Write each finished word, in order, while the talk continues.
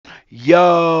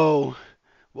Yo,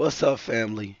 what's up,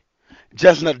 family?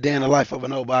 Just another day in the life of a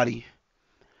nobody.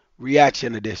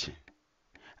 Reaction edition.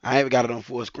 I ain't even got it on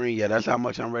full screen yet. That's how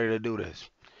much I'm ready to do this.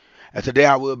 And today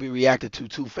I will be reacting to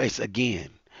Two-Face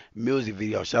again. Music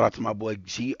video. Shout out to my boy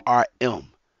GRM.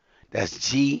 That's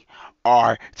GR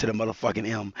to the motherfucking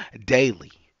M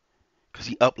daily. Because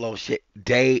he uploads shit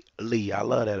daily. I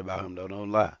love that about him, though.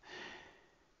 Don't lie.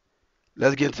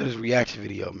 Let's get into this reaction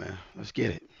video, man. Let's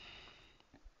get it.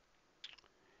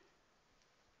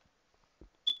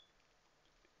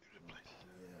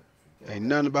 Ain't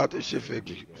nothing about this shit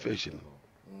fictional.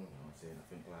 I'm saying, I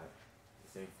think like,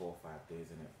 say 4 or 5 days,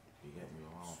 innit? You get me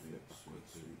around,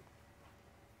 sweet.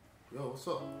 Yo, what's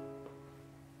up?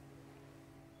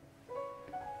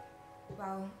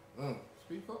 Well,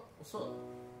 Speak up. What's up?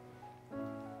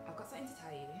 I've got something to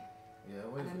tell you. Yeah,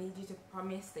 what And is I it? need you to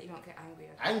promise that you won't get angry.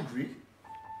 Okay? Angry?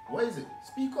 What is it?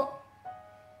 Speak up.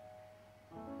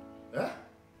 Huh?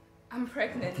 I'm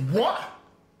pregnant. What?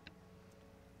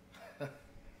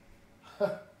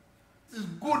 This is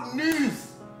good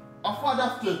news. I thought I'd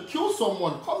have to kill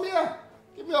someone. Come here.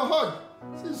 Give me a hug.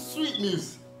 This is sweet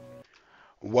news.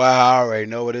 Wow, I already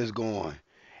know where this is going.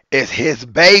 It's his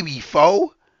baby,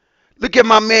 foe. Look at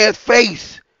my man's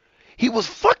face. He was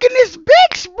fucking this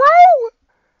bitch, bro.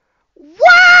 Wow!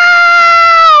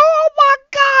 Oh my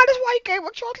God, that's why he came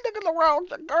with your niggas around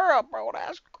the girl, bro.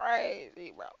 That's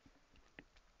crazy, bro.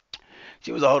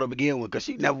 She was a hoe to begin with, because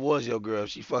she never was your girl.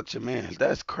 She fucked your man.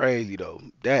 That's crazy, though.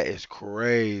 That is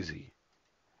crazy.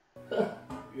 Yo.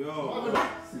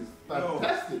 This is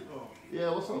fantastic. Yo. Yeah,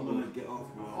 what's up? I'm gonna get off,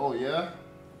 bro. Oh, yeah?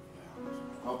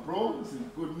 Bro, this is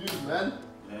good news, man.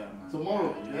 Yeah, man.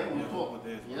 Tomorrow, we'll talk.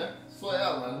 Yeah? Sort it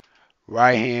out, man.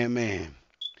 Right hand man.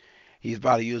 He's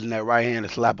probably using that right hand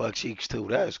to slap her cheeks, too.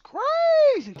 That's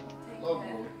crazy. Love,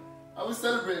 bro. I was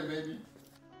celebrating, baby.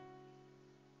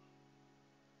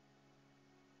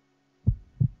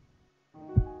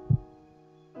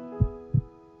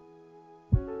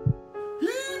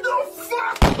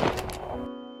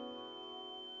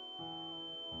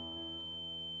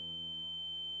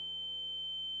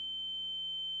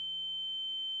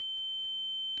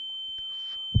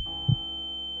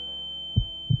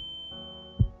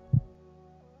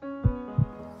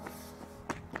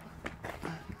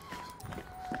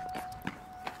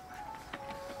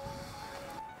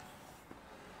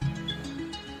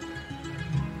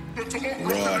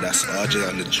 Raw, that's RJ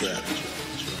on the track.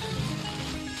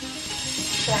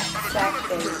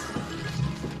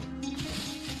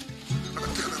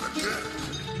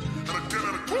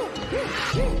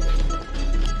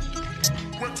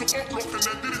 Went to Uplock and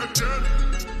then did it again.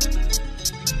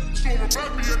 Saw a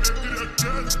baby and then did it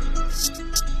again.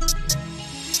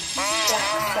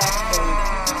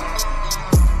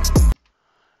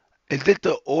 Is it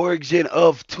the origin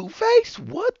of Two-Face?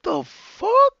 What the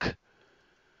fuck?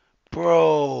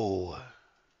 Bro.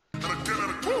 And again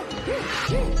and again.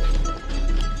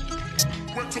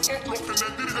 Went to Uplock and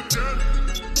then did it again.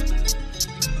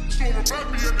 Saw a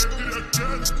baby and then did it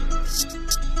again.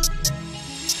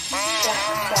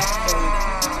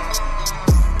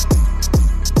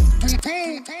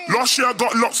 Last year I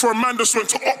got locked for a man that went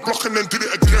to Uplock and then did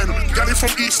it again. Gally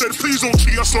from East said, please don't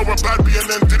cheat, I saw a bad B and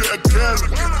then did it again.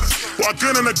 But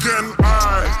again and again,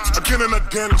 again and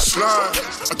again, slide.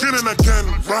 Again and again,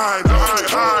 ride,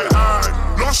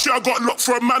 Last year I got locked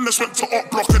for a man that went to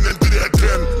Uplock and then did it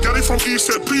again. Gally from East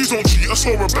said, please don't cheat, I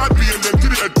saw a bad B and then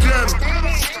did it again.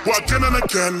 But again and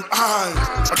again,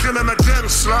 again and again,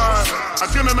 slide.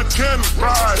 Again and again,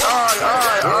 ride,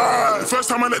 The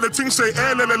first time I let the thing say,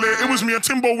 it was me and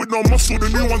Timbo with no muscle. The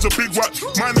new one's a big whack.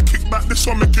 Mine a kickback, this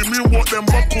one making me walk them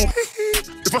buckle.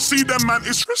 If I see them, man,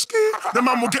 it's risky. The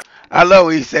man will get. I love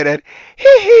when he said that.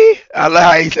 Hee. I love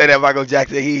how he said that Michael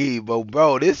Jackson. Hee. But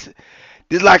bro, this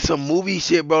like some movie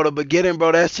shit, bro. The beginning,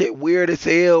 bro, that shit weird as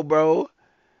hell, bro.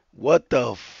 What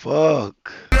the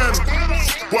fuck?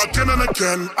 Well, again and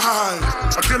again,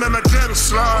 again and again,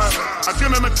 slide.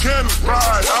 Again and again,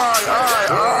 ride,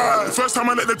 The first time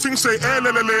I let the thing say,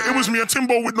 it was me and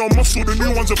Timbo with no muscle. The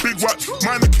new one's a big whack.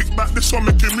 Mine a kickback, this one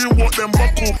making me walk them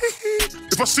buckle.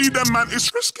 If I see them, man,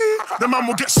 it's risky. The man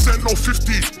will get sent, no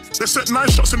 50. They set 9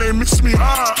 shots and they miss me.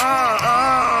 Grab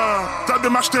the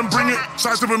mash, then bring it.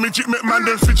 Size of a midget, make man,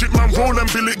 then fidget. Man, roll and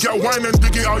bill it, get wine and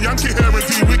dig it. I'll yank it here and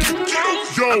de-wig it.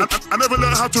 Yo, I never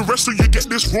learned how to wrestle, you get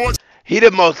this raw. He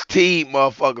the most teed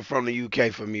motherfucker from the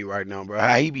UK for me right now, bro.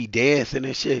 How he be dancing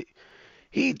and shit.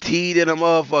 He teed in a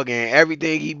motherfucker and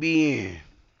everything he be in.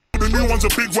 The new one's a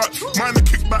big whack. Mine a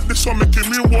kickback, this one making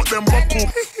me walk them buckle.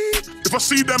 If I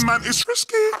see them, man, it's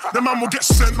risky. The man will get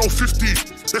sent, no 50.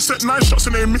 They set 9 shots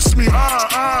and they miss me.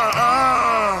 Grab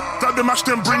the mash,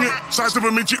 then bring it. Size of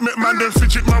a midget, make man, then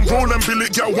fidget. Man, roll and bill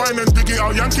it. Get wine and dig it.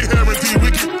 I'll yank it here and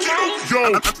de-wig it.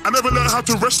 Yo, I never learned how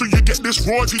to wrestle. You get this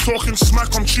raw. You talking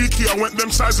smack, I'm cheeky. I went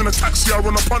them size in a taxi. I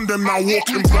run up on them, now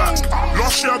walking back.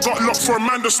 Last year I got locked for a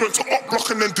man that went to up block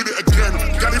and then did it again.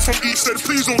 Gally from East said,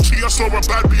 please don't cheat. I saw a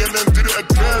bad bee and then did it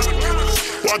again.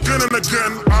 But again and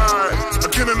again,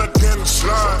 again and again,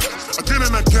 slide. Again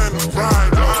and again,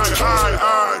 ride,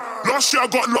 I. Last year I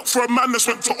got locked for a man that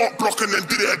went to up block and then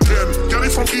did it again. Gally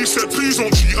from East said, please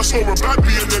don't cheat. I saw a bad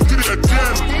bee and then did it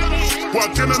again.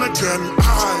 But again and again,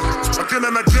 again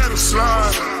and again,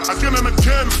 slide. Again and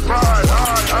again, ride,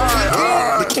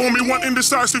 I. They call me one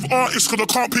indecisive artist cause I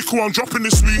can't pick who I'm dropping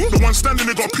this week. The one standing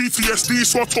there got PTSD,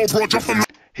 so I told bro drop him.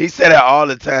 He said that all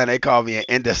the time. They call me an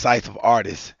indecisive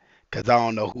artist because I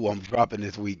don't know who I'm dropping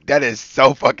this week. That is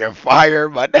so fucking fire,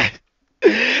 but that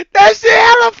shit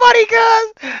hella funny,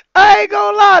 cuz. I ain't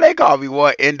gonna lie. They call me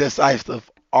one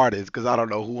indecisive artist because I don't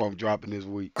know who I'm dropping this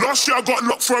week. Last year I got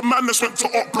locked for a man that went to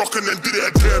up block and then did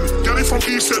it again. Gally from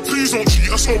East said, please don't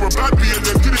cheat. I saw a bad bee and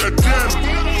then did it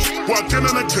again. But again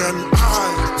and again,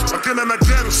 again and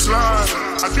again, slide.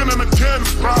 Again and again,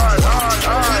 ride,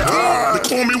 I. They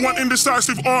call me one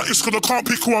indecisive artist cause I can't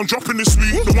pick who I'm dropping this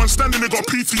week. The one standing there got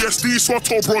PTSD, so I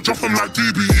told bro drop him like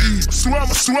DBE. I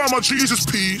swear my Jesus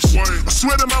peace. I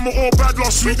swear the man were all bad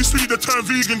last week. This week they turned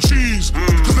vegan cheese.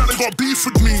 Cause now they got beef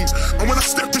with me. And when I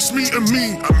step this meat and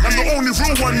me, I'm the only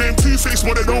real one named Two-Face,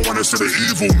 but they don't wanna see the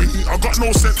evil me. I got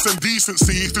no sense and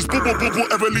decency. If this bubble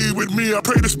ever leave with me, I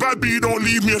pray this bad bee don't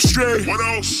leave me astray. What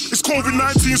else? It's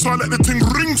COVID-19, so I let the thing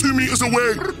ring 2 meters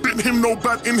away. Bit him, no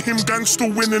bad in him, gang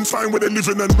still winning. Fine where they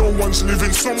living and no one's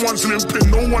living. Someone's limping,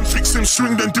 no one fix him.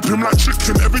 Swing then dip him like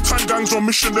chicken. Every time gangs on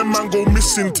mission, them man go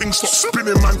missing. Things stop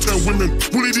spinning, man turn women.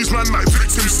 Bully these man like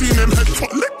victims, seen them head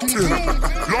pot licking.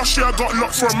 Last year I got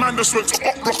locked for a man that went to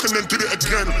up block and then did it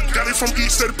again. Gally from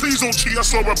East said, please don't cheat. I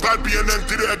saw a bad bee and then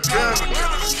did it again.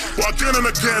 But again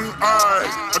and again,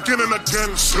 again and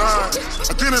again, slide.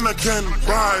 Again and again,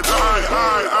 ride,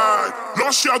 I.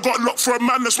 Last year I got locked for a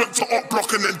man that went to up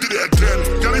block and then did it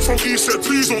again. Gally from East said,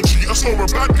 please don't cheat. I saw a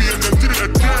bad bee and then did it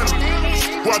again.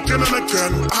 But again and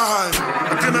again,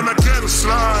 again and again,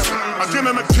 slide. Again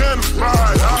and again,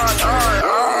 ride, I.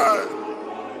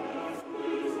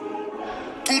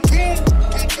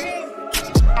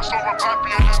 I saw a bad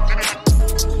bee and then did it.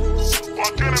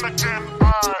 But again and again,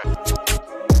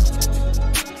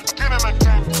 again and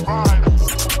again, ride.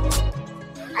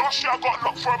 Last year I got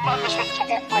locked for a man that went to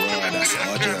up block and then did it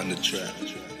again. On the track.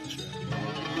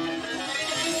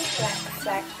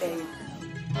 Black babe.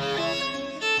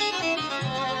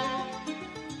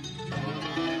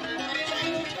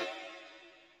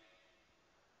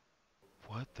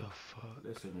 What the fuck?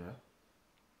 Listen, yeah.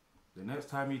 The next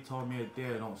time you told me a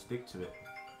dare, don't stick to it.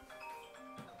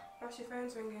 What's your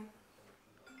phone's ringing?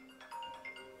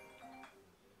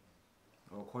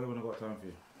 I'll call you when I got time for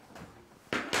you.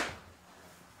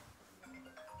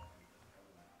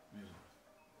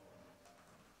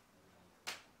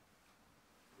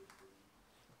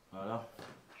 Hello?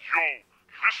 Yo,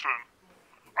 listen,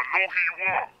 I know who you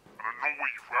are, and I know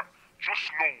where you're at. Just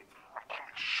know I'm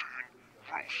coming soon,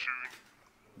 real soon.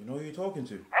 You know who you're talking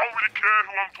to? I don't really care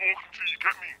who I'm talking to, you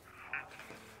get me?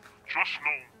 Just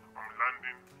know I'm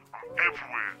landing, I'm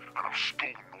everywhere, and I'm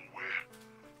still nowhere.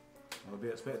 I'll be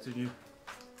expecting you.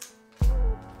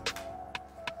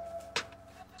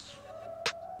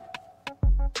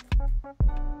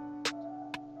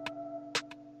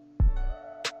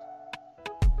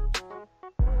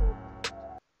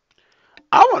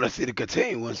 I want to see the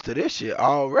continuance to this shit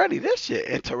already. This shit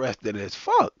interesting as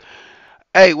fuck.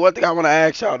 Hey, one thing I want to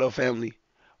ask y'all though, family.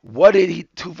 What did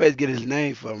Two-Face get his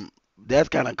name from? That's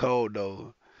kind of cold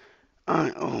though.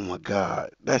 Oh my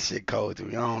god, that shit cold to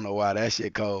me. I don't know why that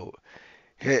shit cold.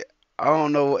 Hey, I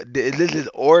don't know. Is this his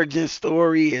origin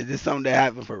story? Is this something that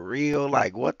happened for real?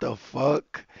 Like what the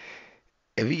fuck?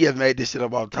 If he just made this shit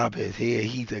up off the top of his head,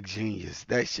 he's a genius.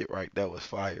 That shit right there was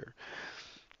fire.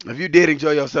 If you did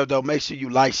enjoy yourself though, make sure you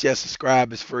like, share,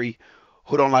 subscribe. It's free.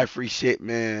 Who don't like free shit,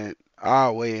 man?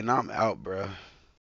 I'll wait and I'm out, bruh.